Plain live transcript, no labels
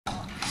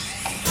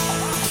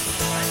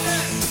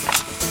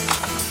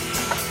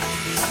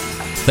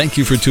Thank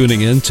you for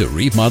tuning in to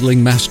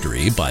Remodeling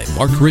Mastery by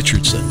Mark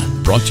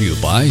Richardson, brought to you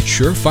by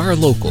Surefire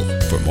Local.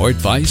 For more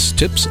advice,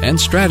 tips, and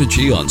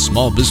strategy on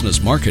small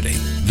business marketing,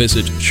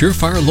 visit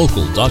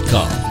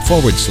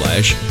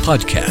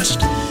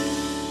surefirelocal.com/podcast.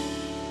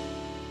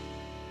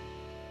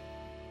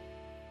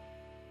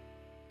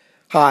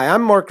 Hi,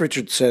 I'm Mark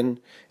Richardson,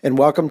 and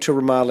welcome to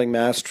Remodeling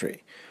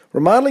Mastery.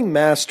 Remodeling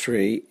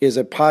Mastery is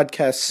a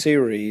podcast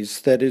series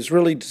that is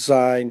really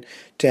designed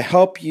to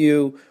help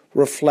you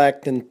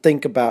reflect and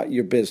think about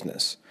your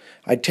business.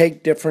 I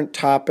take different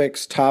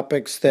topics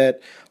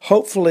that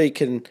hopefully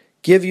can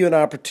give you an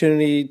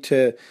opportunity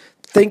to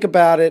think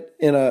about it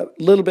in a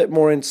little bit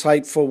more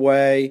insightful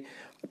way,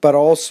 but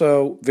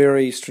also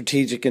very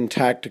strategic and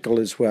tactical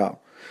as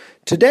well.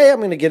 Today I'm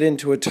going to get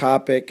into a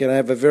topic, and I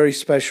have a very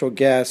special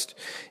guest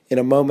in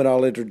a moment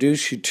I'll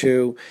introduce you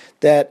to,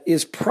 that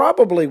is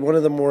probably one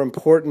of the more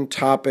important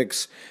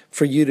topics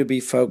for you to be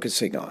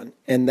focusing on,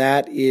 and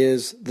that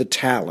is the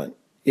talent.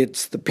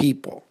 It's the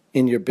people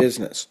in your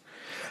business.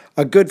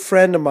 A good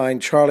friend of mine,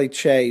 Charlie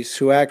Chase,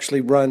 who actually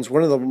runs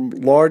one of the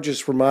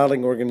largest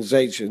remodeling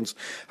organizations,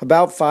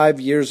 about 5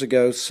 years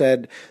ago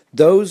said,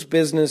 those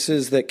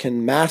businesses that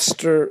can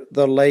master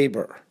the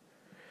labor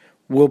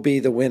will be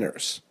the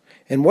winners.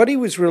 And what he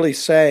was really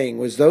saying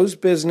was those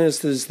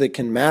businesses that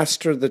can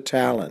master the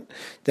talent,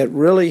 that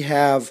really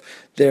have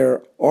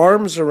their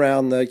arms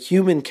around the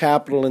human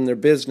capital in their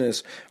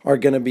business, are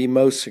going to be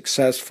most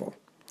successful.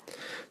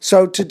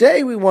 So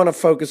today we want to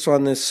focus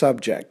on this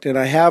subject, and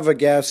I have a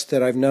guest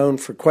that I've known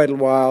for quite a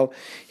while.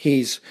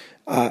 He's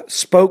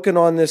spoken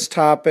on this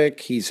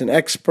topic. He's an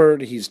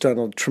expert. He's done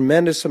a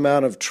tremendous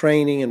amount of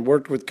training and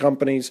worked with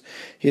companies.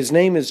 His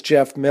name is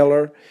Jeff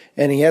Miller,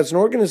 and he has an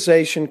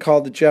organization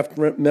called the Jeff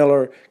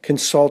Miller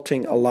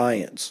Consulting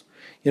Alliance.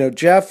 You know,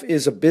 Jeff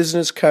is a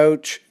business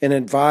coach and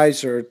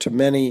advisor to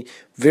many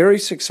very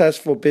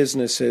successful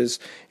businesses,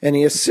 and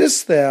he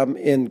assists them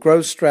in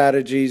growth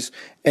strategies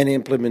and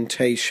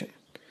implementation.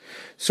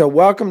 So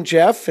welcome,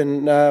 Jeff,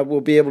 and we'll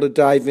be able to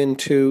dive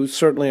into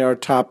certainly our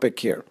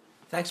topic here.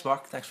 Thanks,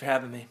 Mark. Thanks for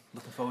having me.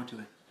 Looking forward to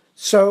it.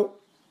 So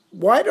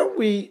why don't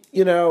we,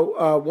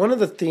 one of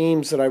the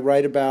themes that I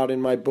write about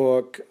in my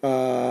book,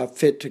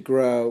 Fit to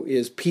Grow,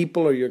 is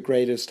people are your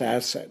greatest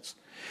assets.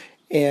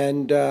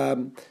 And,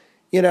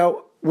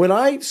 when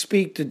I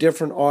speak to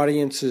different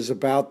audiences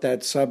about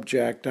that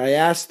subject, I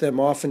ask them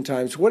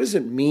oftentimes, what does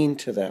it mean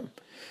to them?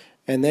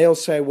 And they'll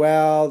say,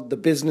 well, the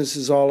business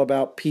is all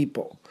about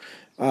people.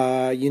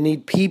 You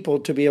need people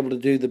to be able to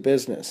do the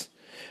business.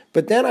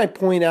 But then I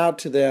point out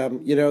to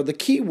them, the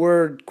key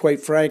word,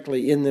 quite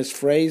frankly, in this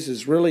phrase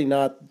is really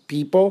not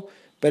people,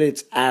 but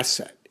it's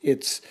asset.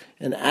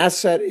 An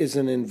asset is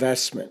an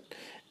investment,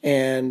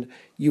 and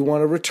you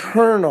want a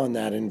return on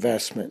that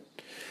investment.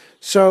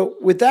 So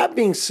with that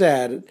being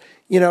said,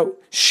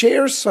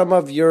 share some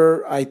of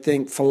your, I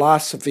think,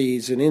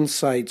 philosophies and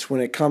insights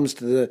when it comes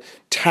to the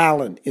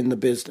talent in the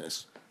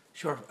business.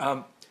 Sure.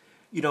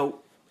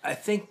 I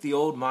think the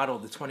old model,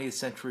 the 20th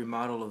century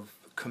model of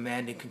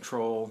command and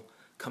control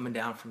coming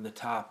down from the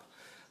top,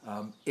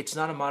 it's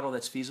not a model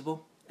that's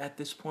feasible at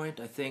this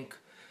point. I think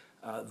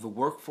the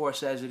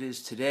workforce as it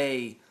is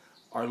today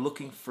are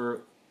looking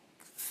for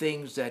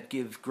things that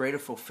give greater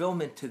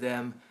fulfillment to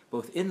them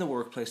both in the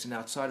workplace and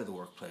outside of the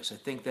workplace. I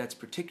think that's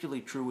particularly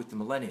true with the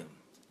millennial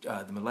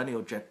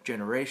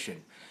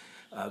generation.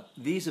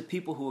 These are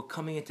people who are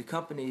coming into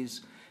companies,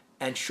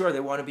 and sure,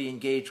 they want to be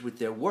engaged with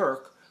their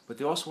work, but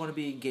they also want to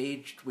be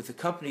engaged with a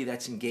company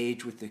that's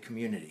engaged with the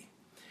community.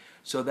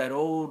 So that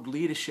old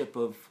leadership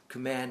of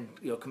command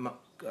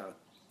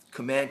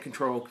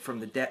control from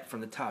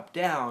the top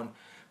down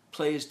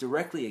plays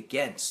directly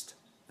against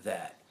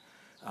that.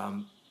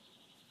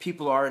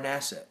 People are an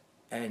asset,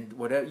 and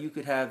whatever you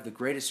could have the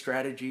greatest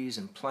strategies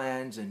and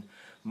plans and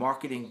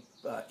marketing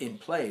in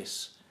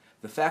place.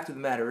 The fact of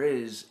the matter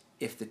is,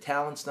 if the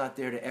talent's not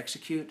there to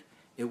execute,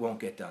 it won't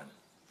get done.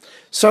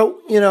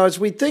 So, as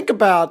we think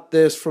about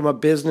this from a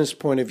business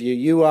point of view,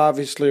 you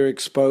obviously are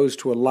exposed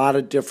to a lot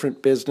of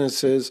different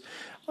businesses.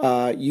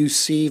 You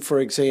see,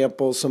 for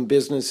example, some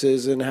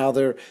businesses and how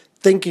they're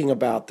thinking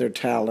about their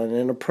talent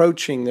and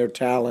approaching their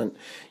talent.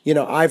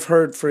 I've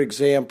heard, for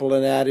example,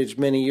 an adage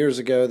many years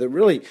ago that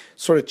really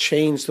sort of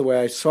changed the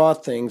way I saw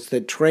things,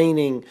 that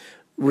training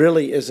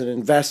really is an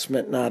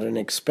investment, not an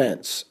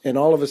expense. And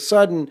all of a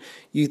sudden,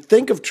 you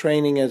think of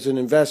training as an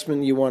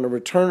investment, you want a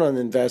return on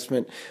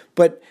investment,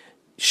 but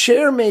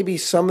share maybe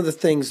some of the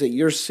things that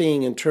you're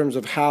seeing in terms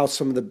of how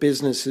some of the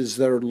businesses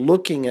that are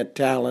looking at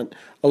talent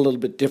a little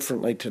bit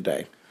differently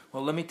today.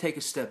 Well, let me take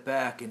a step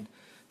back and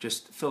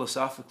just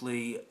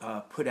philosophically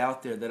put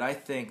out there that I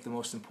think the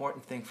most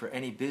important thing for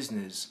any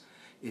business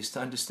is to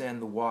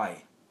understand the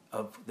why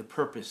of the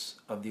purpose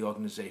of the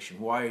organization.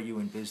 Why are you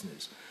in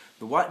business?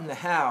 The what and the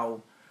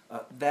how,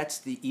 that's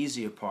the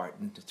easier part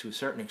to a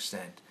certain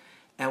extent.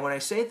 And when I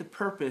say the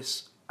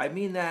purpose, I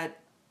mean that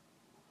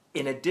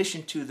in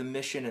addition to the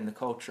mission and the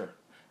culture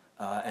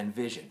and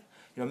vision.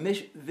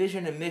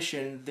 Vision and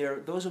mission,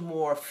 those are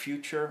more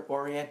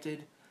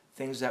future-oriented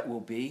things that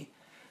will be.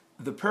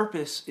 the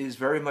purpose is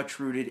very much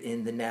rooted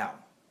in the now.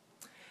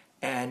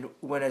 And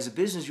when as a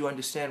business you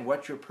understand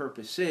what your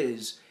purpose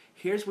is,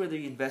 here's where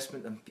the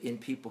investment in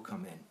people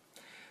come in.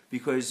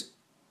 Because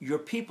your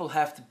people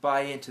have to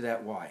buy into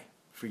that why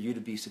for you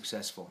to be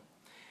successful.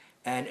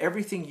 And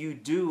everything you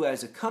do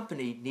as a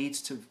company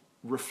needs to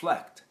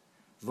reflect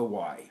the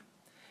why.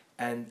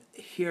 And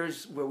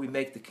here's where we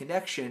make the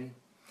connection.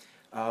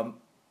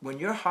 When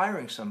you're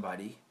hiring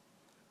somebody,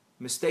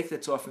 mistake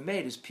that's often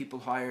made is people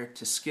hire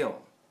to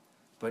skill,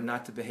 but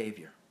not to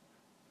behavior.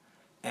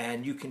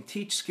 And you can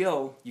teach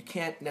skill, you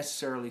can't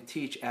necessarily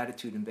teach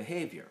attitude and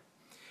behavior.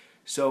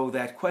 So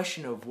that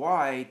question of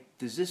why,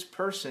 does this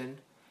person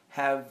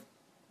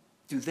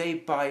do they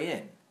buy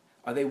in?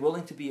 Are they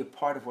willing to be a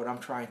part of what I'm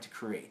trying to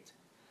create?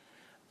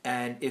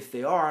 And if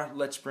they are,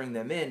 let's bring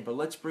them in, but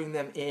let's bring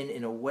them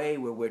in a way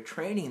where we're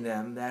training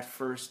them that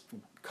first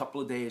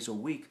couple of days a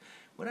week.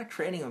 We're not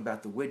training them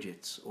about the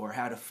widgets or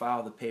how to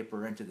file the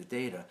paper or enter the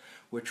data.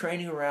 We're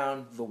training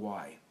around the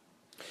why.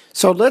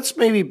 So let's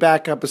maybe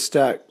back up a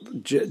step,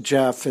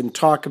 Jeff, and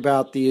talk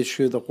about the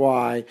issue of the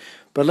why.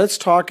 But let's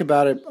talk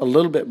about it a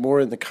little bit more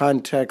in the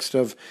context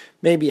of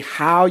maybe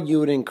how you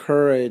would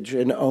encourage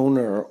an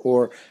owner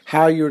or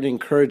how you would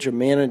encourage a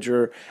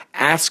manager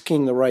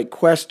asking the right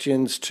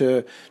questions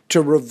to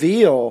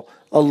reveal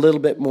a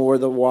little bit more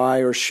the why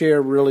or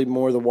share really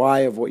more the why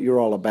of what you're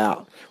all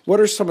about.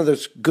 What are some of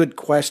those good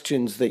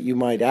questions that you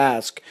might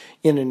ask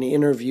in an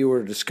interview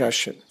or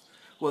discussion?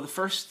 Well, the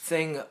first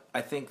thing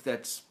I think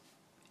that's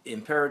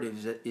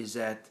imperative is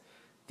that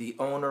the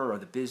owner or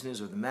the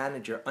business or the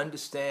manager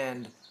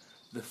understand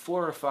the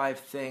 4 or 5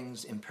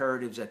 things,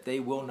 imperatives that they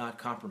will not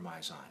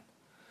compromise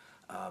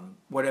on,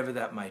 whatever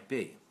that might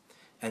be.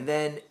 And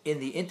then in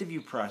the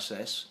interview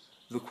process,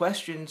 the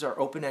questions are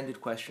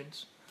open-ended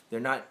questions. They're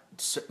not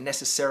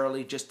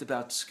necessarily just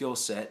about skill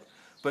set,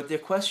 but they're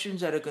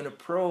questions that are going to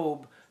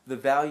probe the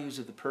values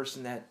of the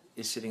person that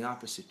is sitting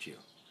opposite you.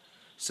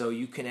 So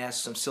you can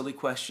ask some silly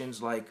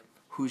questions like,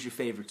 who's your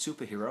favorite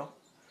superhero?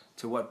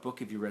 To what book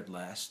have you read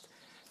last?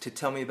 To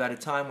tell me about a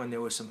time when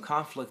there was some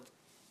conflict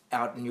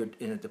out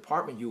in a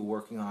department you were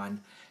working on.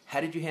 How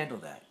did you handle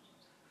that?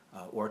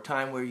 Or a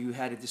time where you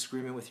had a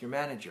disagreement with your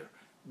manager.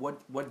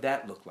 What did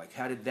that look like?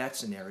 How did that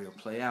scenario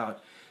play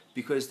out?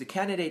 Because the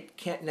candidate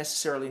can't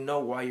necessarily know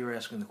why you're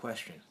asking the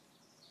question.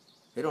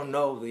 They don't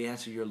know the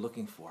answer you're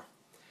looking for.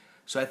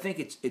 So I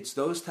think it's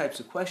those types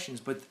of questions,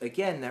 but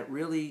again, that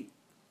really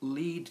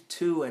lead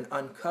to and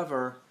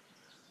uncover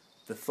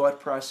the thought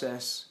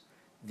process,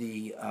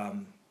 the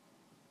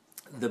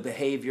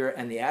behavior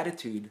and the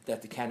attitude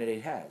that the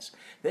candidate has.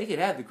 They could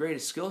have the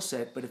greatest skill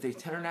set, but if they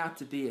turn out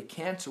to be a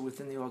cancer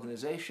within the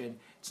organization,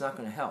 it's not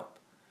going to help.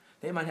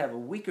 They might have a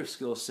weaker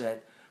skill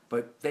set,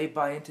 but they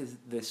buy into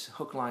this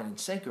hook, line, and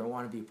sinker and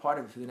want to be a part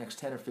of it for the next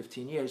 10 or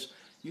 15 years.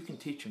 You can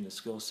teach them the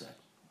skill set.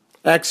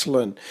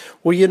 Excellent.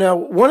 Well,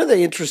 one of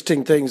the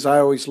interesting things I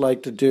always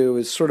like to do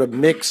is sort of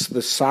mix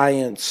the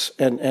science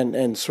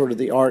and sort of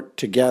the art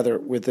together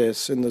with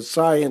this. And the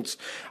science,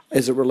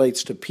 as it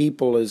relates to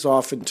people, is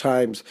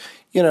oftentimes,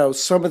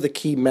 some of the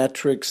key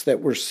metrics that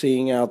we're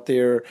seeing out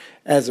there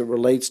as it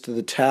relates to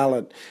the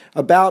talent.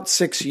 About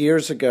 6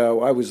 years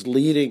ago, I was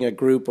leading a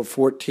group of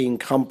 14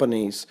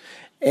 companies.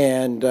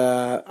 And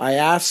I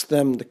asked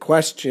them the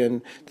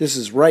question, this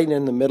is right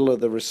in the middle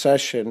of the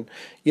recession,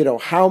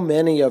 how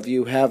many of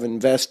you have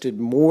invested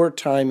more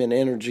time and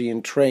energy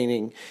in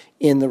training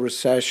in the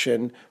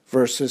recession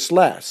versus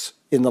less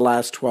in the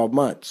last 12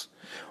 months?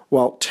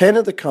 Well, 10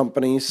 of the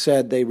companies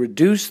said they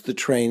reduced the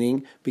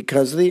training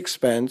because of the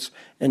expense,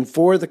 and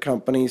 4 of the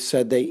companies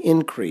said they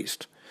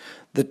increased.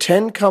 The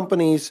 10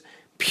 companies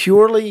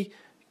purely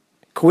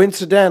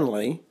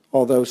coincidentally,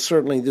 although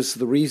certainly this is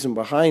the reason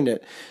behind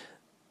it,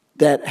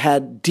 that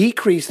had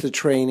decreased the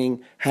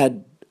training,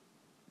 had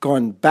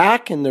gone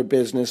back in their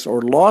business or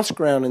lost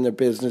ground in their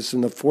business,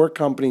 and the 4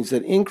 companies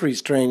that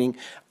increased training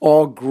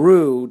all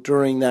grew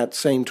during that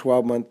same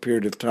 12-month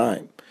period of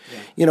time.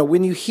 Yeah.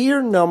 When you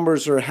hear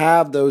numbers or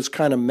have those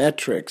kind of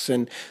metrics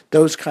and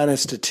those kind of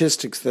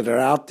statistics that are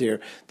out there,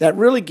 that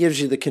really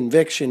gives you the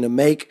conviction to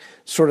make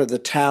sort of the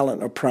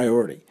talent a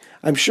priority.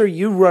 I'm sure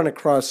you run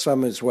across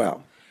some as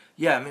well.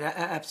 Yeah,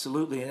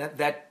 absolutely. And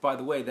that, by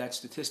the way, that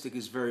statistic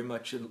is very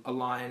much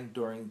aligned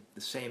during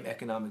the same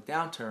economic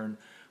downturn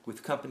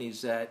with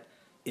companies that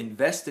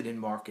invested in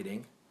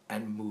marketing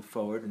and moved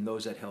forward and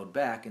those that held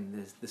back,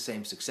 and the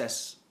same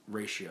success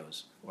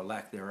ratios or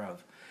lack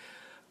thereof.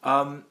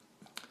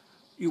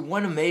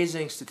 One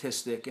amazing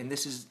statistic, and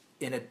this is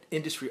in an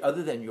industry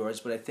other than yours,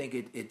 but I think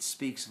it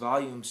speaks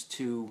volumes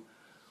to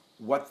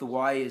what the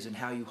why is and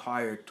how you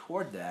hire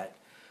toward that.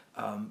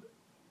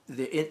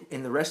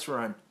 In the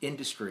restaurant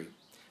industry,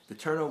 the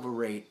turnover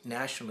rate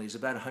nationally is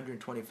about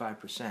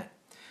 125%.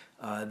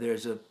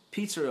 There's a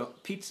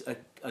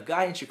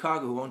guy in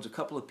Chicago who owns a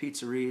couple of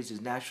pizzerias.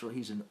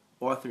 He's an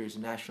author. He's a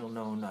national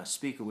known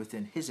speaker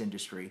within his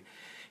industry.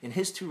 In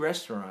his 2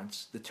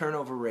 restaurants, the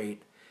turnover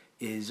rate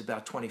is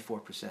about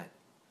 24%,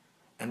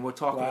 and we're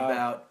talking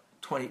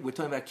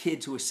about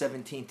kids who are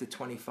 17 to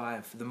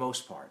 25 for the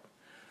most part.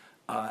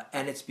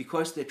 And it's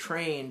because they're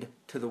trained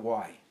to the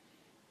why.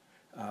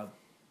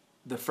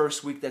 The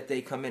first week that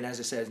they come in, as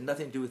I said, has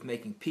nothing to do with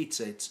making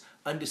pizza. It's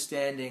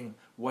understanding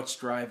what's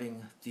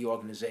driving the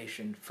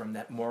organization from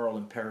that moral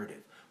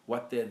imperative,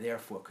 what they're there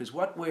for. Because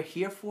what we're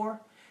here for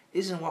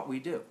isn't what we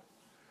do.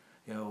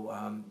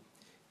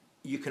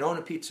 You can own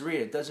a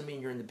pizzeria. It doesn't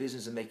mean you're in the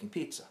business of making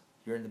pizza.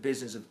 You're in the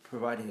business of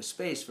providing a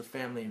space for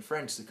family and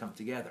friends to come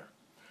together.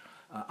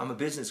 I'm a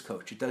business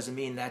coach. It doesn't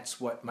mean that's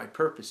what my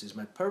purpose is.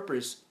 My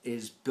purpose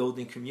is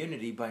building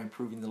community by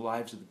improving the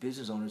lives of the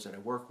business owners that I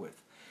work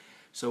with.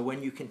 So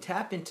when you can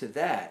tap into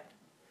that,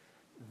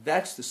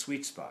 that's the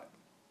sweet spot.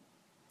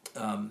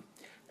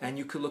 And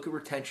you could look at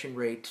retention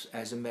rates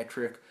as a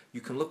metric.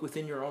 You can look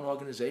within your own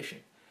organization.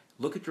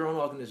 Look at your own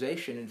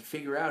organization and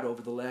figure out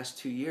over the last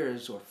 2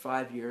 years or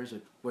 5 years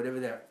or whatever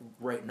that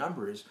right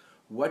number is,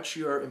 what's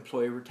your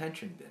employee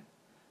retention been?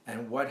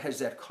 And what has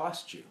that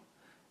cost you?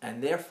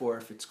 And therefore,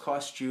 if it's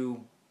cost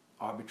you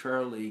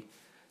arbitrarily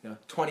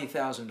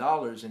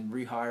 $20,000 in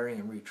rehiring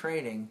and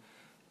retraining,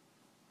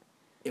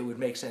 it would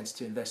make sense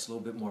to invest a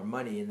little bit more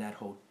money in that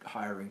whole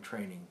hiring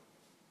training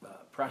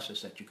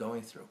process that you're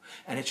going through.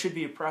 And it should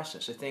be a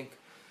process. I think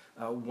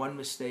one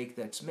mistake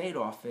that's made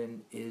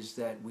often is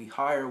that we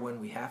hire when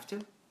we have to,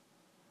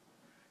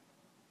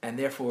 and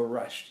therefore we're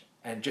rushed.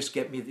 And just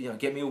get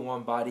me a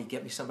warm body,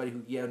 get me somebody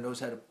who knows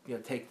how to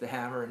take the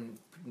hammer and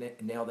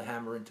nail the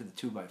hammer into the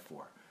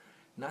 2x4.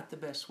 Not the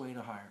best way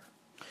to hire.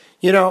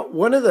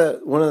 One of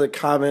the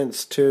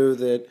comments too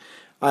that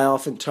I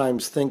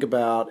oftentimes think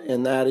about,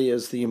 and that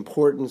is the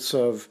importance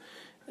of,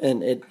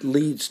 and it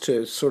leads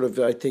to sort of,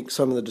 I think,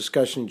 some of the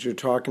discussions you're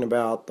talking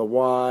about, the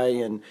why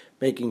and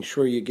making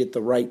sure you get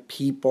the right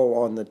people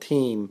on the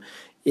team,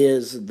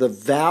 is the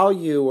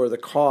value or the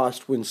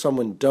cost when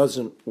someone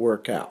doesn't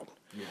work out.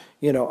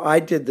 Yeah. I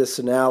did this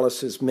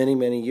analysis many,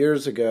 many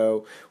years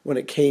ago when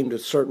it came to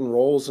certain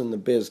roles in the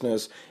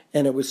business,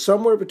 and it was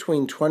somewhere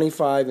between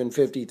 $25,000 and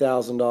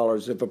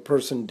 $50,000 if a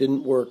person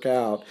didn't work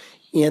out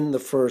in the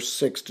first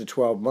 6 to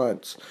 12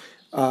 months.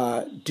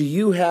 Do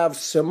you have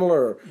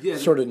similar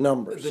sort of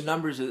numbers? The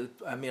numbers,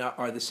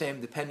 are the same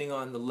depending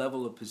on the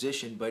level of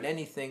position, but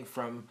anything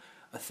from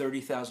a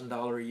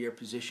 $30,000 a year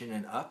position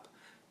and up,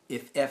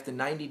 if after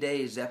 90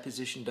 days that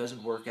position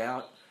doesn't work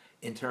out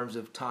in terms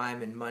of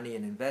time and money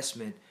and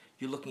investment,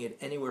 you're looking at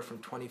anywhere from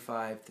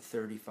 $25,000 to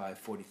 $35,000,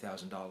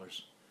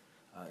 $40,000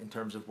 in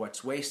terms of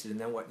what's wasted and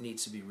then what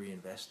needs to be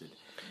reinvested.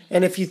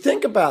 And if you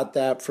think about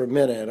that for a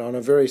minute on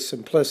a very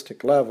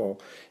simplistic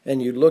level,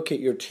 and you look at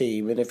your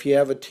team, and if you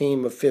have a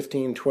team of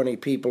 15, 20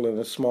 people in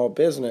a small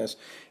business,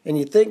 and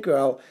you think,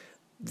 well,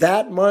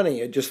 that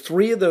money, just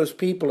 3 of those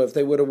people, if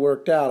they would have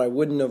worked out, I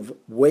wouldn't have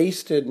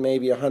wasted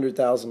maybe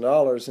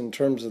 $100,000 in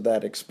terms of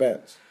that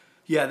expense.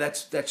 Yeah,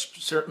 that's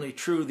certainly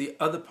true. The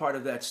other part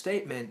of that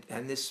statement,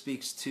 and this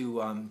speaks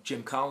to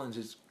Jim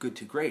Collins' Good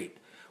to Great,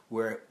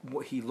 where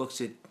he looks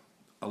at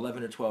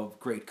 11 or 12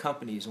 great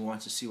companies and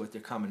wants to see what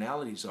their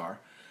commonalities are.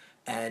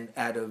 And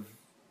out of,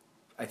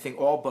 I think,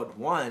 all but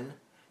one,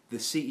 the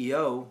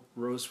CEO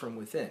rose from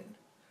within.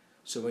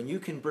 So when you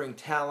can bring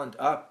talent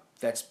up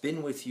that's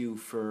been with you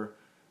for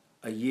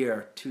a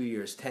year, 2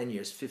 years, 10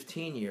 years,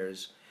 15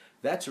 years,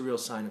 that's a real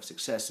sign of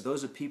success. So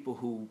those are people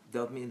who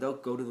they'll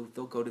go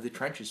to the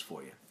trenches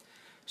for you.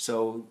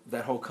 So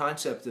that whole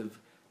concept of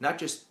not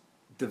just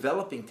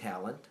developing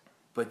talent,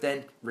 but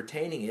then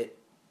retaining it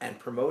and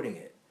promoting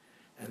it,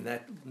 and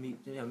that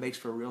makes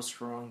for a real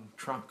strong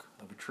trunk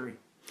of a tree.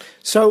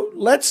 So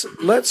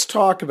let's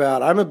talk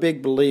about, I'm a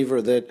big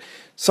believer that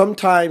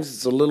sometimes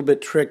it's a little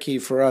bit tricky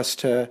for us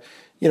to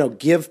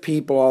give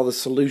people all the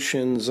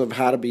solutions of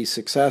how to be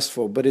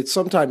successful, but it's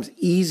sometimes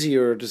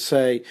easier to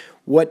say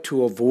what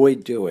to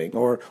avoid doing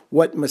or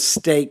what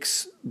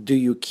mistakes do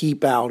you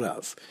keep out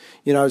of.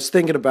 I was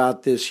thinking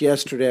about this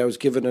yesterday. I was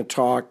giving a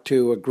talk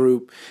to a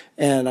group,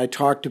 and I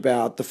talked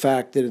about the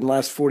fact that in the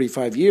last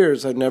 45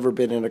 years, I've never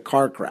been in a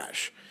car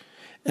crash.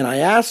 And I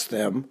asked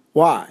them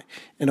why.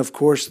 And of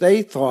course,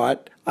 they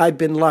thought I'd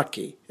been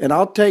lucky. And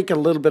I'll take a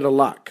little bit of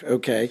luck,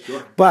 okay?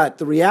 Sure. But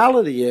the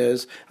reality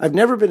is I've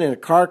never been in a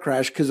car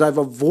crash because I've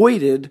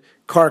avoided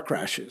car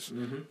crashes.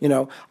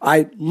 Mm-hmm.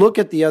 I look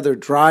at the other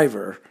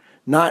driver,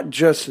 not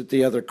just at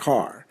the other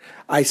car.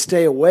 I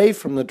stay away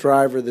from the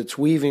driver that's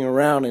weaving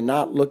around and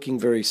not looking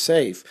very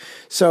safe.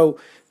 So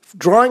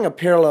drawing a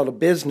parallel to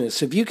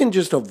business, if you can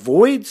just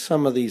avoid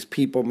some of these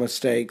people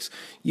mistakes,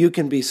 you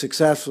can be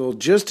successful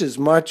just as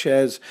much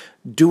as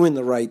doing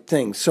the right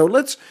thing. So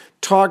let's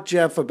talk,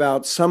 Jeff,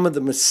 about some of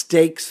the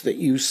mistakes that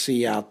you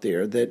see out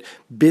there that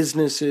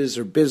businesses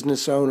or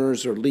business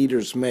owners or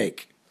leaders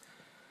make.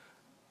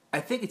 I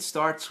think it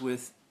starts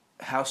with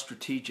how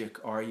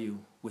strategic are you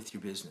with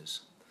your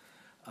business.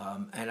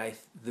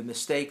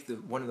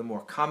 One of the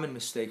more common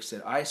mistakes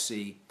that I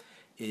see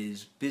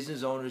is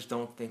business owners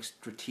don't think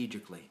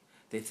strategically.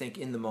 They think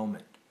in the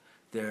moment.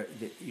 They're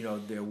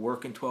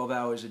working 12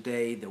 hours a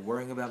day. They're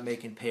worrying about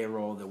making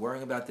payroll. They're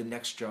worrying about the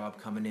next job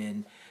coming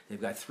in.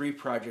 They've got 3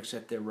 projects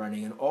that they're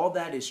running, and all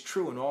that is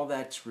true, and all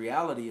that's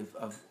reality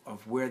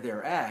of where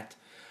they're at.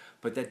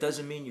 But that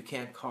doesn't mean you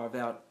can't carve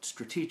out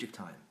strategic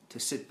time to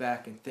sit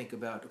back and think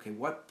about, okay,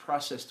 what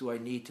process do I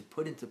need to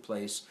put into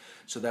place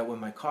so that when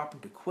my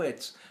carpenter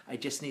quits, I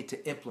just need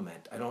to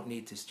implement. I don't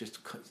need to just,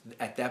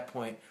 at that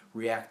point,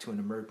 react to an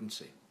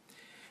emergency.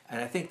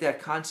 And I think that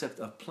concept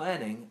of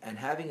planning and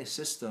having a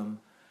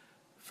system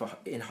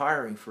in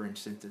hiring, for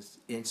instance,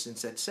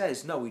 that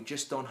says, no, we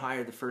just don't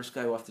hire the first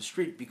guy off the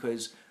street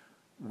because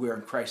we're in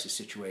a crisis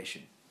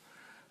situation.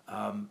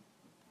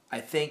 I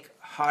think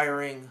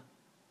hiring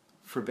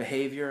for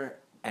behavior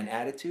and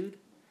attitude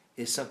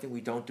is something we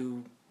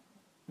do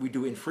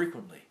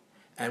infrequently.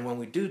 And when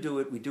we do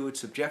it, we do it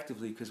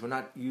subjectively because we're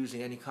not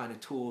using any kind of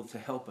tool to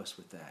help us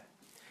with that.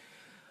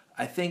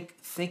 I think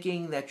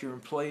thinking that your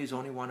employees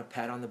only want a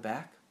pat on the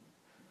back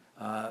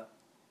that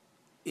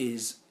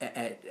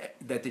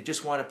they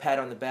just want a pat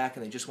on the back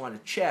and they just want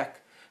to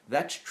check,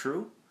 that's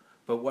true.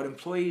 But what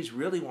employees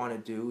really want to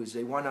do is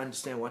they want to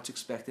understand what's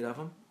expected of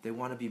them, they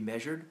want to be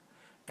measured,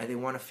 and they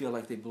want to feel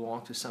like they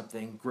belong to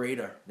something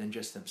greater than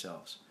just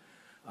themselves.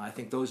 I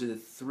think those are the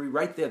three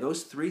right there.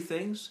 Those three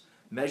things: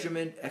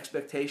 measurement,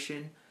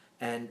 expectation,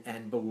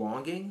 and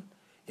belonging.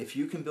 If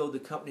you can build a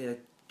company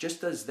that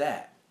just does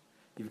that,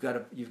 you've got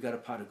a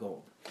pot of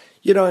gold.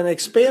 And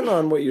expand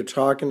on what you're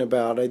talking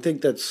about. I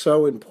think that's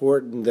so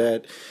important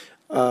that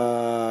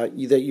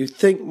that you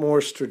think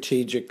more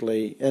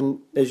strategically. And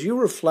as you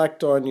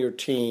reflect on your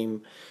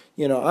team,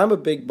 I'm a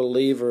big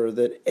believer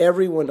that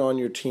everyone on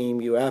your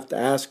team, you have to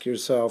ask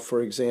yourself,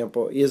 for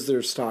example, is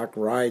their stock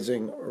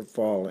rising or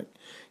falling?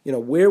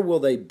 Where will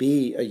they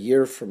be a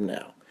year from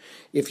now?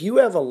 If you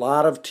have a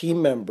lot of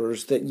team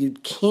members that you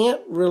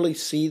can't really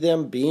see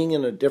them being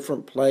in a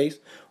different place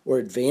or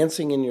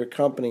advancing in your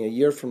company a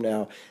year from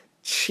now,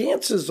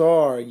 chances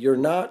are you're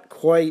not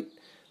quite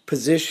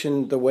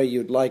positioned the way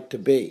you'd like to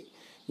be.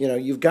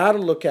 You've got to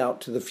look out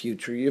to the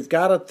future. You've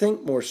got to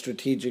think more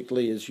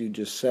strategically, as you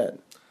just said.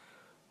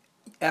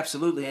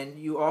 Absolutely, and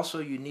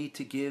you need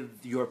to give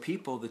your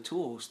people the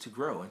tools to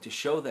grow and to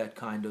show that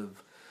kind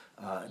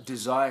of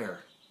desire.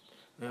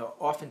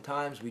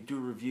 Oftentimes we do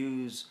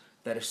reviews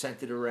that are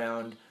centered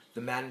around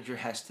the manager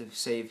has to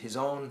save his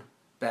own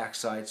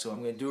backside, so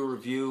I'm going to do a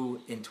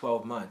review in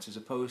 12 months as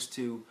opposed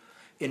to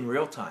in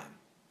real time.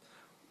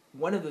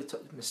 One of the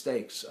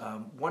mistakes,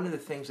 one of the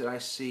things that I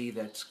see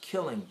that's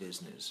killing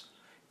business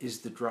is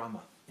the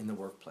drama in the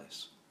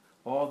workplace.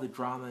 All the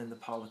drama and the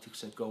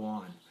politics that go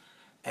on.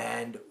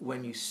 And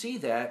when you see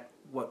that,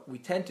 what we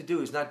tend to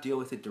do is not deal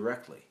with it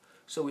directly.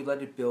 So we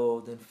let it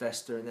build and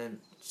fester, and then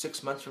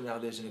 6 months from now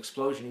there's an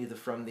explosion either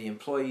from the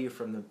employee or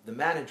from the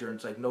manager, and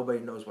it's like nobody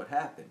knows what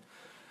happened.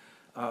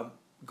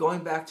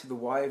 Going back to the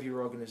why of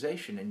your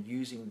organization and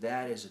using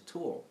that as a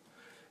tool,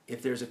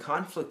 if there's a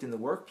conflict in the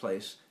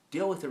workplace,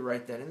 deal with it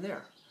right then and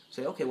there.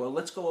 Say, okay, well,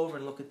 let's go over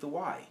and look at the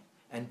why.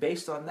 And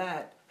based on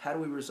that, how do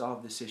we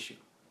resolve this issue?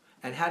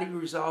 And how do you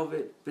resolve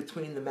it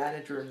between the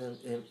manager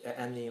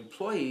and the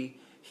employee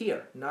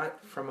here,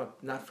 not from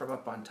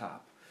up on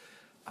top?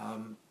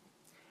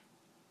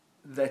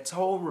 That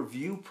whole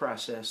review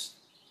process,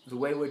 the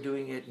way we're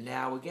doing it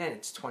now, again,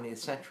 it's 20th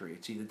century.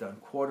 It's either done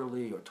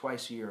quarterly or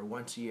twice a year or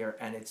once a year,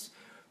 and it's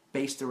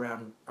based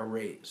around a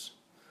raise.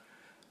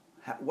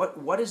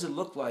 What does it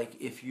look like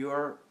if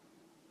your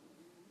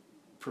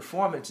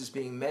performance is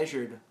being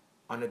measured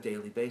on a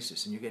daily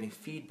basis and you're getting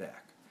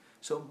feedback?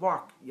 So,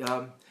 Mark,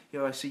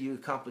 I see you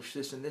accomplished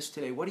this and this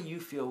today. What do you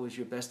feel was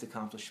your best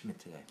accomplishment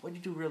today? What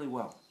did you do really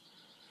well?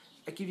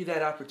 I give you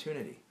that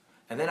opportunity.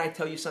 And then I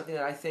tell you something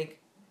that I think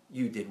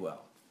you did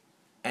well.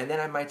 And then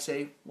I might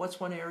say, what's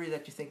one area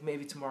that you think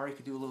maybe tomorrow you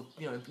could do a little,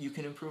 you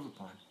can improve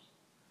upon?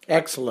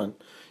 Excellent.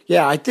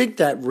 Yeah, I think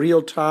that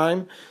real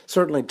time,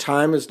 certainly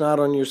time is not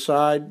on your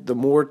side. The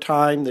more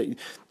time,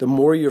 the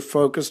more you're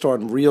focused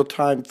on real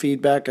time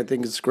feedback, I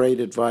think it's great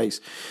advice.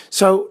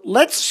 So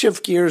let's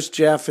shift gears,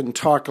 Jeff, and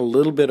talk a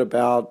little bit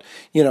about,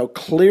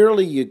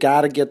 clearly you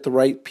got to get the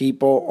right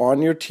people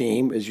on your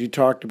team, as you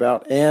talked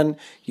about, and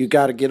you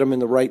got to get them in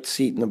the right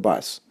seat in the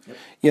bus.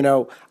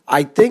 Yep.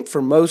 I think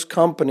for most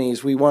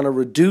companies, we want to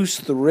reduce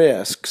the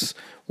risks,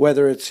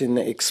 whether it's in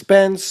the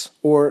expense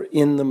or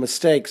in the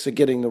mistakes of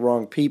getting the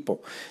wrong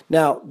people.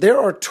 Now, there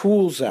are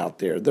tools out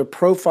there. They're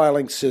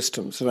profiling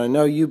systems, and I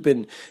know you've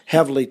been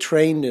heavily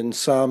trained in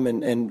some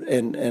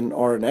and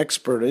are an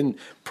expert in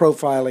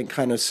profiling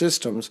kind of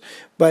systems.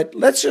 But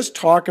let's just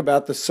talk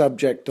about the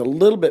subject a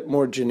little bit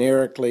more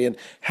generically and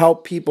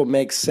help people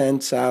make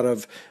sense out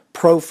of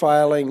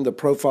profiling, the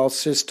profile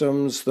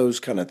systems, those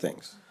kind of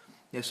things.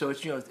 Yeah, so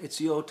it's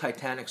the old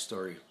Titanic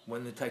story.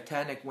 When the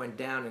Titanic went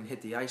down and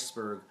hit the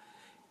iceberg,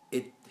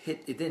 it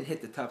didn't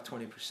hit the top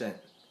 20%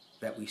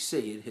 that we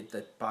see. It hit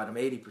the bottom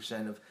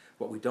 80% of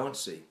what we don't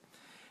see.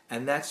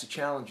 And that's the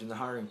challenge in the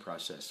hiring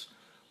process.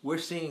 We're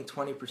seeing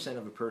 20%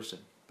 of a person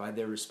by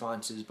their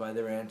responses, by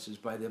their answers,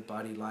 by their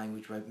body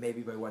language,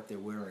 maybe by what they're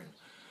wearing.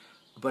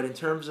 But in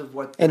terms of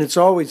what... And it's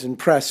always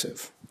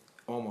impressive.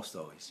 Almost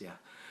always, yeah.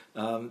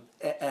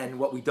 And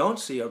what we don't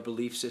see are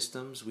belief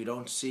systems. We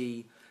don't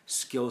see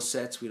skill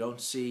sets. We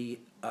don't see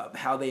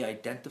how they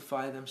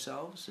identify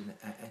themselves.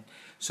 And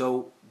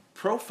so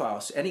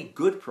profiles, any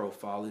good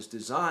profile is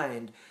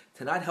designed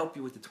to not help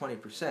you with the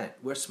 20%.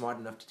 We're smart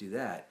enough to do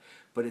that.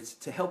 But it's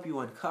to help you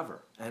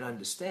uncover and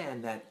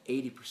understand that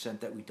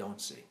 80% that we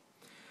don't see.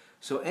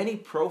 So any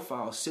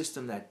profile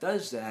system that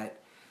does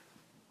that,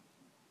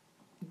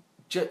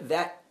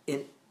 that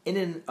in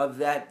and of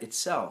that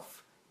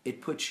itself,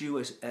 it puts you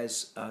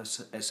as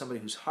somebody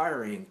who's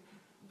hiring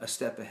a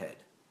step ahead.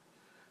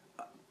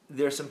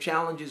 There's some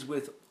challenges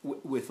with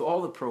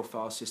all the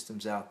profile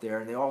systems out there,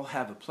 and they all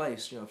have a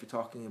place. If you're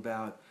talking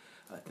about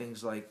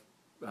things like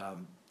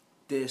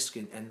DISC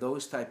and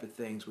those type of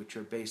things, which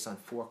are based on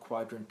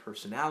 4-quadrant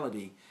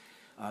personality,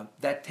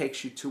 that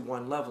takes you to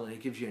one level, and it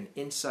gives you an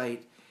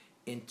insight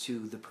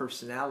into the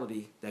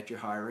personality that you're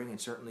hiring, and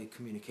certainly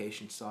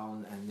communication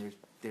style, and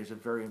there's a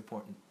very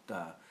important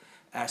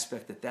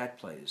aspect that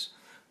plays.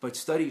 But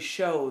studies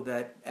show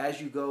that as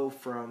you go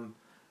from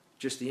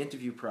just the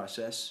interview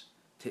process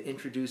to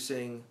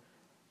introducing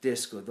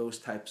DISC or those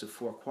types of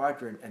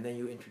 4-quadrant, and then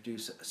you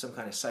introduce some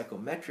kind of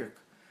psychometric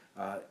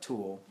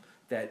tool,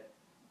 that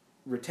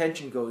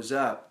retention goes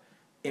up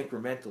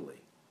incrementally.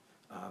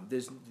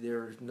 There's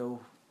no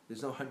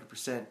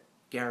 100%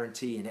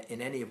 guarantee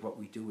in any of what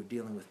we do. We're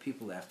dealing with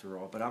people after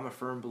all. But I'm a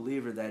firm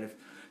believer that if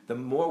the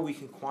more we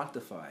can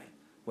quantify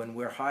when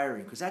we're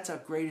hiring, because that's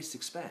our greatest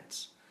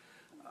expense,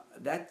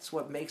 that's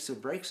what makes or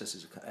breaks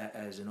us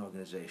as an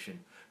organization.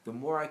 The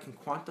more I can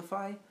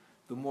quantify,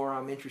 the more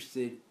I'm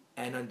interested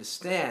and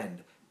understand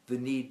the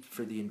need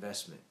for the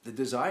investment, the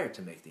desire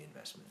to make the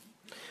investment.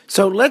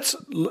 So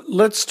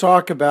let's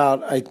talk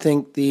about, I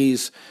think,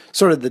 these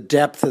sort of the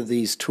depth of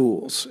these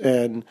tools,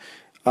 and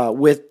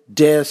with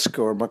DISC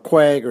or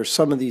McQuaig or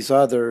some of these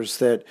others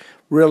that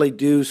really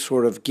do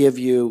sort of give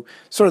you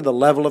sort of the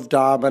level of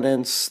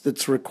dominance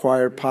that's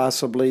required,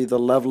 possibly the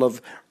level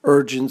of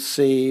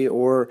urgency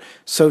or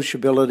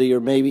sociability, or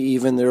maybe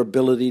even their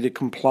ability to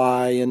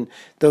comply and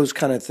those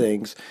kind of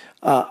things.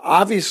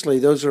 Obviously,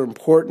 those are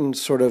important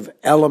sort of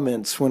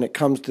elements when it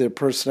comes to their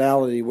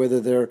personality,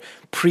 whether they're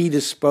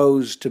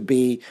predisposed to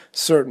be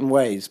certain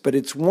ways. But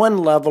it's one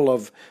level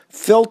of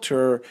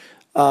filter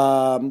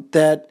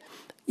that,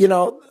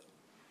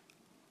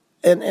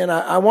 and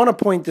I want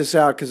to point this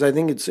out because I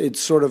think it's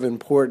sort of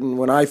important.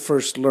 When I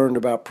first learned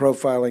about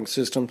profiling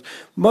systems,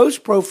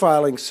 most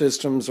profiling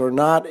systems are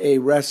not a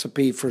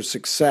recipe for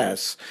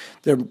success.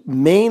 They're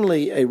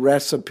mainly a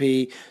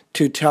recipe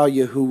to tell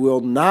you who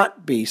will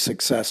not be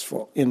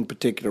successful in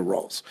particular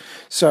roles.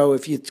 So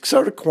if you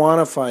sort of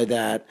quantify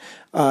that,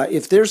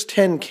 if there's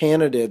 10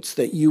 candidates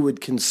that you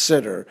would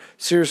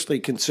seriously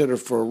consider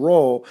for a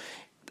role,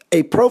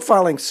 a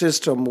profiling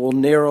system will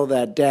narrow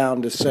that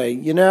down to say,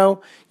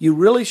 you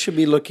really should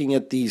be looking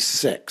at these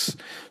 6.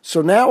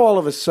 So now all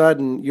of a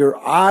sudden, your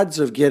odds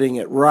of getting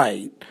it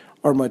right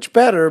are much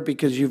better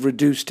because you've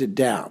reduced it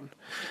down.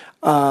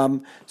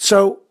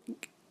 So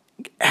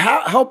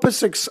help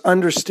us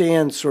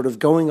understand sort of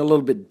going a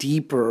little bit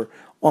deeper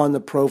on the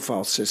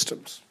profile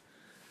systems.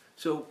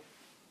 So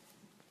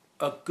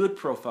a good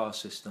profile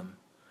system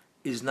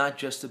is not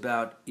just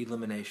about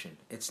elimination.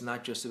 It's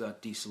not just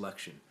about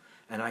deselection.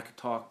 And I could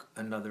talk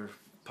another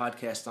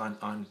podcast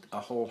on a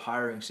whole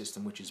hiring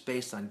system which is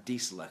based on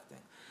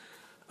deselecting.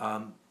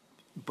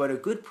 But a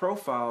good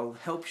profile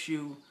helps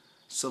you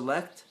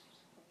select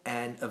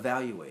and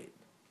evaluate.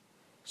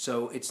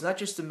 So it's not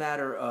just a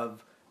matter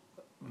of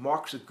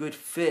Mark's a good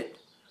fit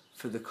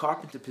for the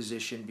carpenter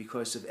position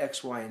because of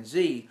X, Y, and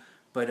Z,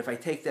 but if I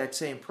take that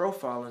same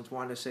profile and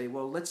want to say,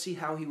 well, let's see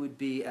how he would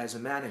be as a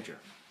manager,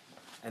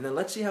 and then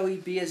let's see how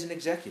he'd be as an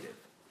executive.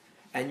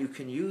 And you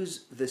can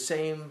use the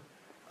same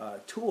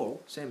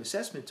same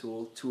assessment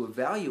tool to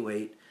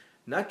evaluate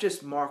not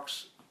just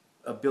Mark's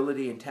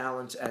ability and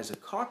talents as a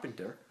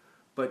carpenter,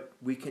 but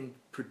we can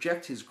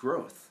project his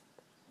growth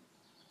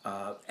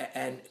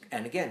and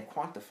again,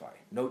 quantify.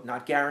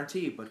 Not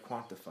guarantee, but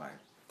quantify.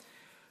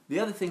 The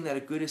other thing that a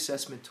good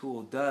assessment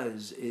tool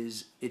does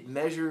is it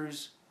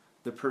measures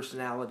the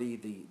personality,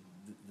 the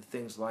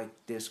things like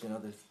DISC and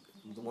other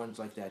the ones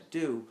like that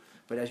do,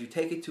 but as you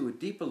take it to a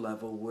deeper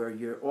level where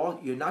you're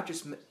not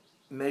just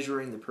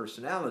measuring the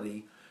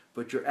personality,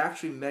 but you're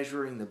actually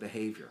measuring the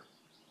behavior.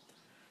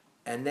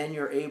 And then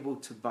you're able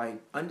to, by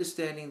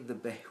understanding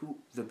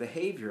the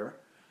behavior,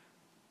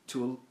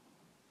 to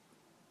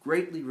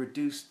greatly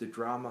reduce the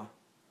drama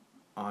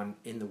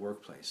in the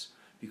workplace.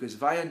 Because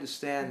if I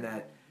understand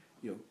that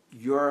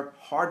you're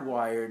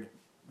hardwired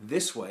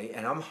this way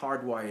and I'm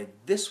hardwired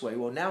this way,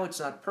 well, now it's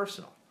not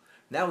personal.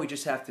 Now we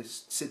just have to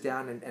sit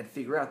down and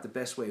figure out the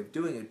best way of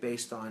doing it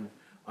based on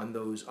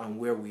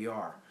where we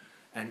are.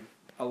 And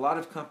a lot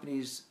of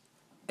companies,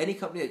 any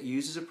company that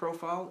uses a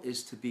profile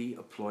is to be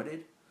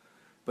applauded,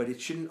 but it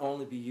shouldn't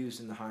only be used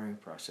in the hiring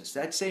process.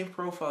 That same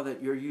profile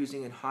that you're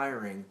using in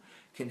hiring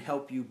can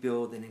help you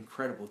build an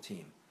incredible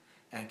team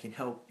and can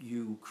help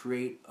you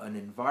create an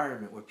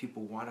environment where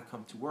people want to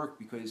come to work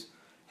because,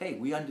 hey,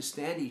 we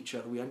understand each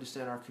other, we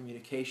understand our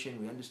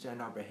communication, we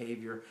understand our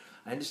behavior.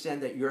 I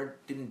understand that you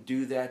didn't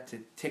do that to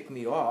tick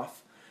me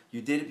off.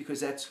 You did it because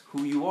that's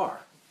who you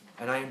are.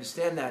 And I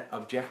understand that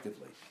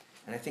objectively.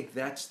 And I think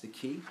that's the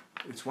key.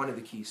 It's one of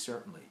the keys,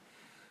 certainly.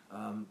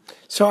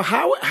 So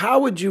how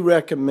would you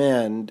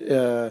recommend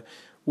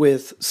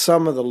with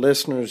some of the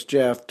listeners,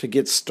 Jeff, to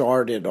get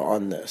started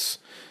on this?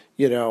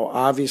 You know,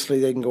 obviously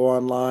they can go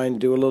online,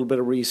 do a little bit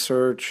of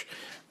research.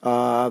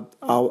 I'll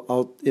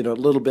a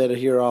little bit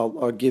here.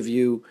 I'll give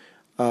you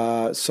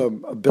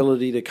some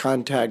ability to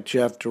contact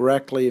Jeff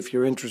directly if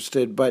you're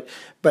interested. But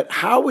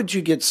how would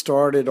you get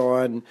started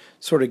on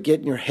sort of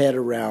getting your head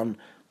around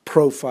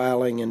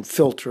profiling and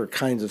filter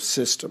kinds of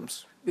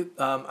systems?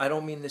 I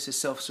don't mean this as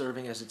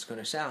self-serving as it's going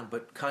to sound,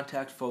 but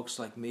contact folks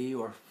like me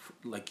or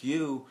like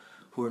you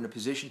who are in a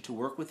position to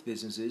work with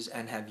businesses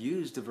and have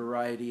used a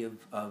variety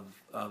of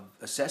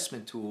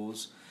assessment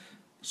tools,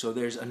 so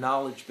there's a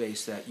knowledge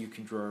base that you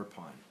can draw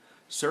upon.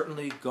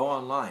 Certainly go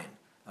online.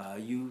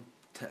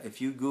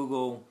 If you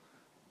Google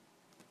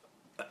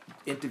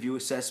interview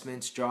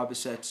assessments, job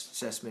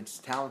assessments,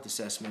 talent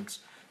assessments,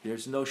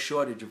 there's no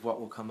shortage of what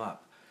will come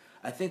up.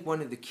 I think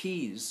one of the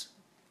keys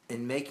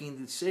in making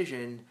the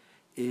decision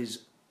is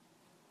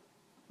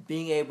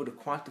being able to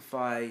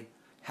quantify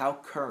how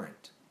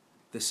current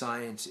the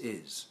science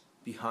is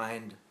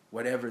behind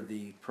whatever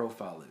the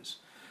profile is.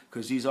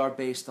 Because these are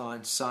based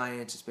on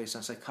science, it's based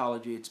on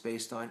psychology, it's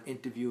based on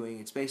interviewing,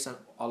 it's based on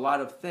a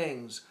lot of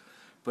things.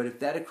 But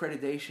if that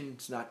accreditation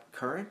is not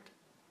current,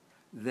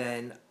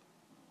 then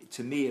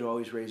to me it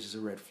always raises a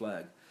red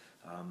flag.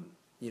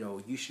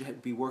 You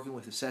should be working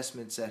with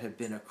assessments that have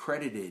been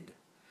accredited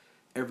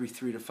every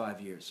 3 to 5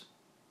 years.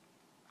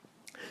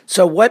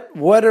 So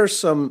what are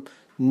some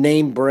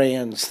name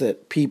brands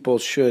that people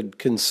should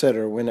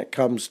consider when it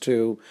comes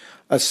to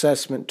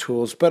assessment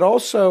tools, but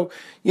also,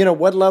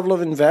 what level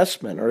of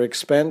investment or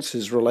expense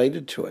is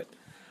related to it?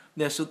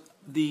 Yeah, so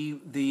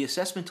the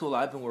assessment tool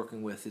I've been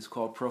working with is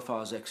called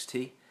Profiles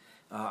XT.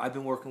 I've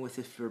been working with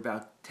it for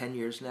about 10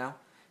 years now.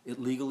 It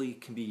legally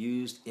can be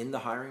used in the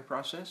hiring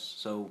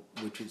process,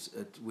 which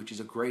is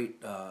a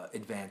great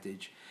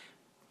advantage.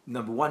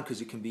 Number one,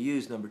 because it can be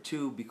used. Number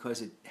two,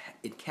 because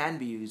it can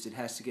be used, it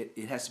has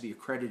to be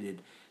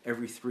accredited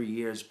every 3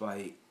 years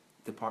by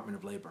Department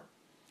of Labor.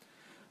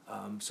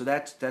 So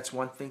that's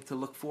one thing to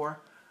look for.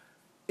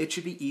 It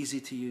should be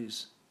easy to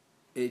use.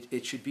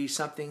 It should be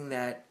something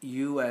that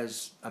you,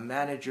 as a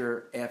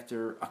manager,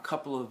 after a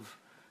couple of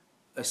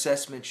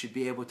assessments, should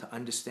be able to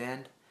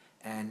understand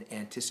and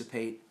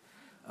anticipate.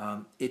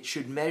 It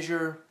should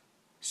measure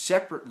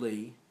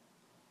separately,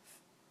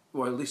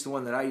 or at least the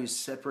one that I use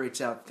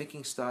separates out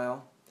thinking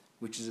style,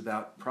 which is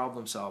about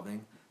problem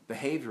solving,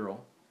 behavioral,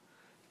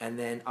 and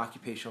then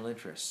occupational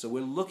interest. So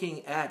we're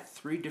looking at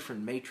 3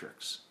 different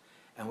matrix,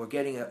 and we're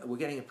getting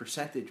a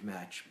percentage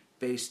match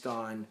based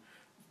on,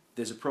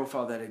 there's a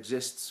profile that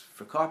exists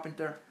for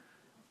carpenter,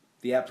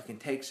 the applicant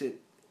takes it,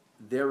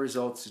 their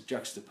results is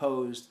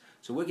juxtaposed,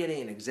 so we're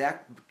getting an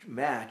exact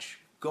match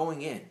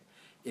going in.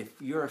 If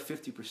you're a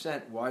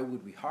 50%, why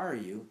would we hire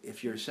you?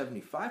 If you're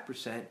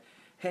 75%,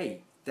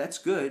 hey, that's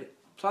good.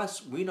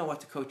 Plus, we know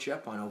what to coach you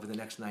up on over the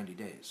next 90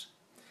 days.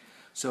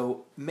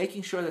 So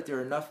making sure that there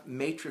are enough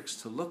matrix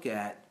to look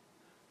at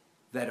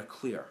that are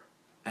clear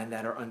and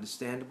that are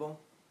understandable,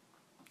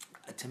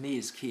 to me,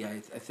 is key. I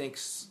think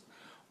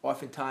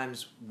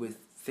oftentimes with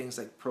things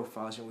like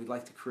profiles, we'd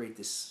like to create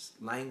this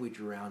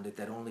language around it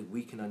that only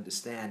we can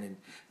understand,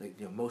 and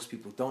most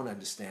people don't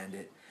understand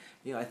it.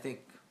 I think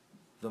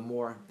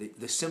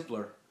the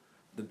simpler,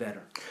 the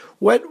better.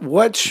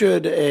 What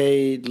should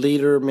a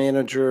leader,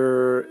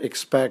 manager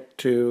expect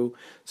to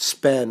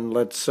spend,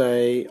 let's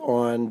say,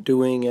 on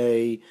doing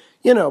a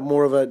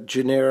more of a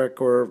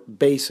generic or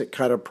basic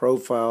kind of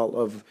profile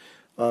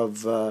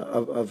of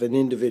an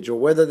individual,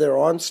 whether they're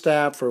on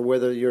staff or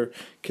whether you're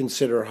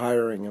consider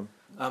hiring them?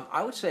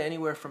 I would say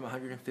anywhere from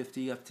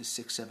 $150 up to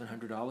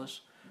 $600-$700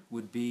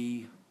 would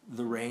be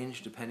the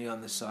range, depending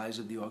on the size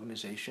of the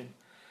organization.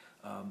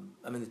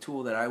 The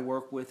tool that I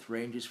work with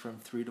ranges from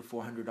 $300 to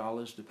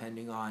 $400,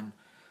 depending on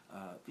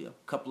a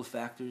couple of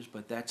factors,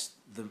 but that's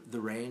the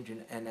range.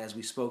 And as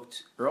we spoke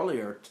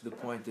earlier, to the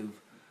point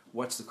of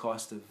what's the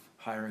cost of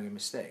hiring a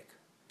mistake.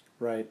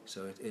 Right.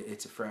 So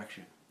it's a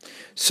fraction.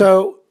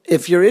 So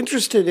if you're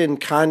interested in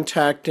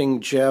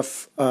contacting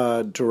Jeff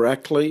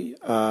directly,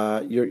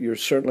 you're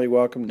certainly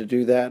welcome to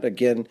do that.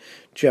 Again,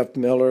 Jeff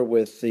Miller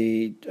with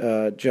the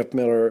Jeff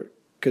Miller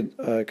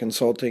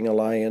Consulting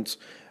Alliance.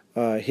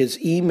 His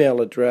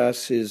email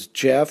address is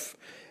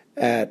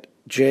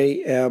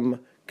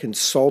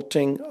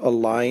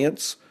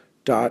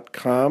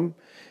jeff@jmconsultingalliance.com.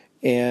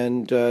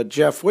 And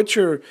Jeff, what's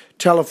your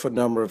telephone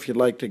number if you'd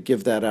like to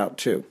give that out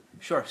too?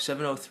 Sure,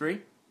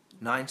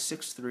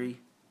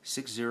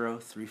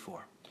 703-963-6034.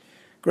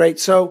 Great.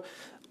 So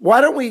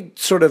why don't we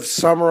sort of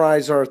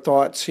summarize our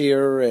thoughts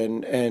here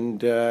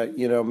and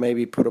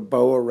maybe put a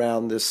bow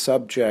around this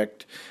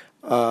subject.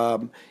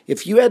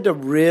 If you had to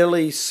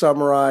really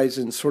summarize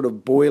and sort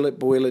of boil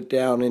it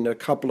down in a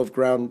couple of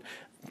crown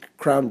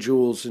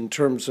jewels in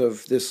terms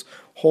of this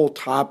whole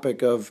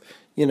topic of,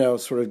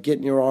 sort of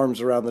getting your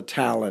arms around the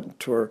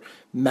talent or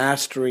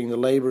mastering the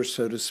labor,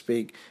 so to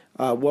speak,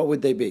 what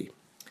would they be?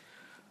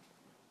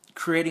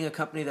 Creating a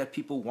company that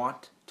people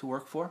want to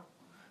work for,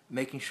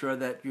 making sure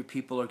that your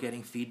people are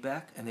getting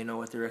feedback and they know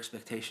what their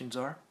expectations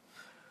are.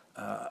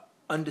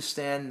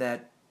 Understand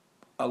that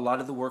a lot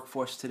of the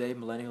workforce today,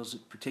 millennials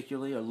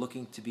particularly, are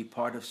looking to be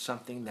part of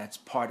something that's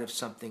part of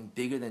something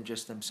bigger than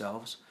just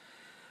themselves.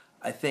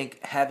 I think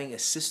having a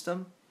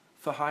system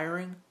for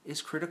hiring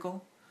is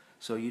critical.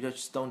 So you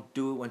just don't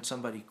do it when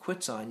somebody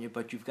quits on you,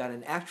 but you've got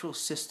an actual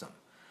system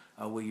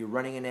where you're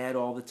running an ad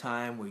all the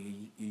time, where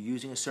you're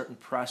using a certain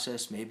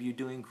process, maybe you're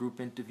doing group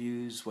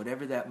interviews,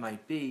 whatever that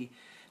might be,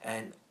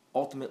 and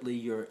ultimately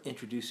you're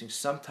introducing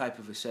some type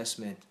of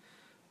assessment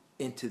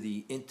into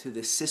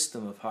the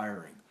system of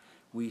hiring.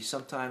 We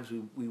sometimes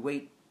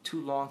wait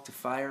too long to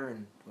fire,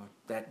 and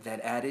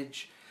that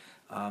adage.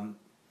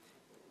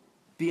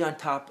 Be on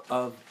top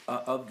of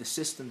the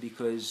system,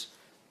 because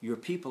your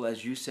people,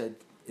 as you said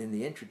in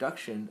the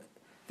introduction,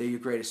 they're your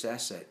greatest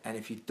asset. And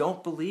if you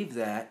don't believe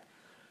that,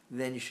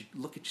 then you should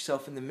look at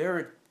yourself in the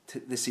mirror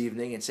this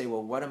evening and say,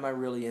 well, what am I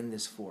really in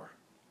this for?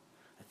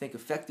 I think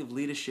effective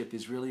leadership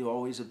is really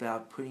always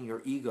about putting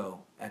your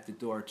ego at the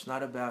door. It's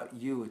not about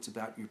you, it's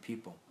about your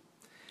people.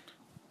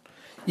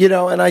 You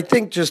know, and I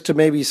think just to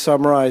maybe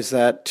summarize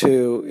that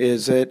too,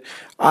 is that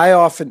I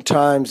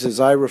oftentimes, as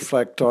I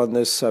reflect on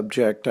this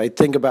subject, I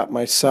think about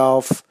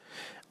myself.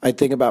 I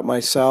think about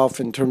myself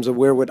in terms of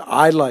where would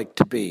I like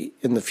to be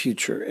in the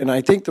future. And I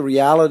think the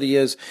reality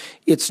is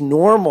it's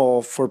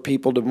normal for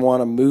people to want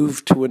to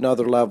move to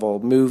another level,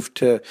 move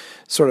to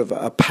sort of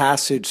a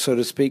passage, so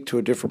to speak, to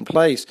a different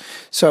place.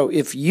 So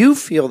if you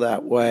feel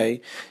that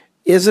way,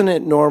 isn't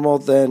it normal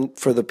then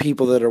for the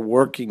people that are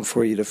working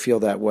for you to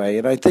feel that way?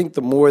 And I think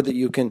the more that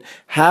you can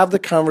have the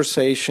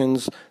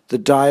conversations, the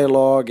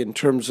dialogue in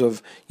terms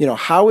of,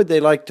 how would they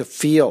like to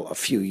feel a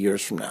few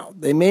years from now?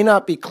 They may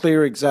not be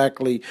clear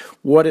exactly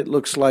what it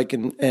looks like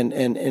and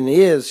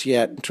is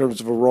yet in terms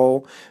of a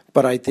role,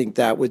 but I think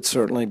that would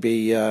certainly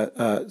be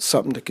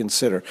something to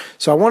consider.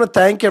 So I want to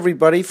thank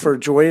everybody for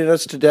joining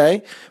us today.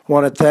 I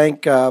want to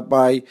thank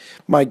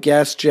my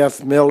guest,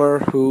 Jeff Miller,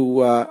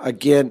 who,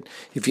 again,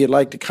 if you'd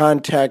like to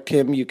contact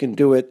him, you can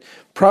do it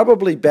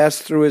probably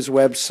best through his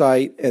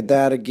website. And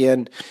that,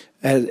 again,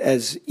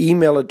 as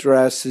email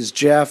address is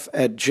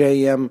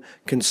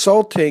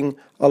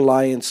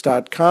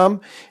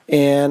jeff@jmconsultingalliance.com.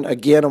 And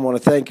again, I want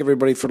to thank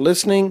everybody for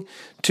listening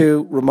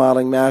to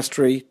Remodeling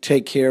Mastery.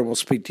 Take care, and we'll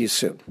speak to you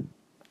soon.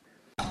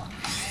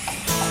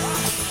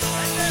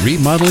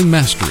 Remodeling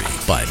Mastery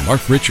by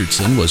Mark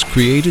Richardson was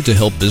created to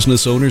help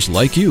business owners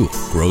like you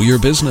grow your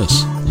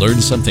business. Learn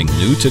something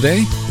new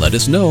today? Let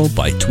us know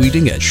by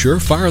tweeting at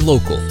Surefire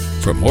Local.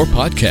 For more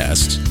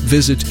podcasts,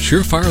 visit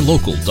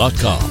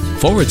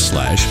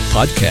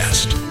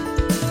surefirelocal.com/podcast.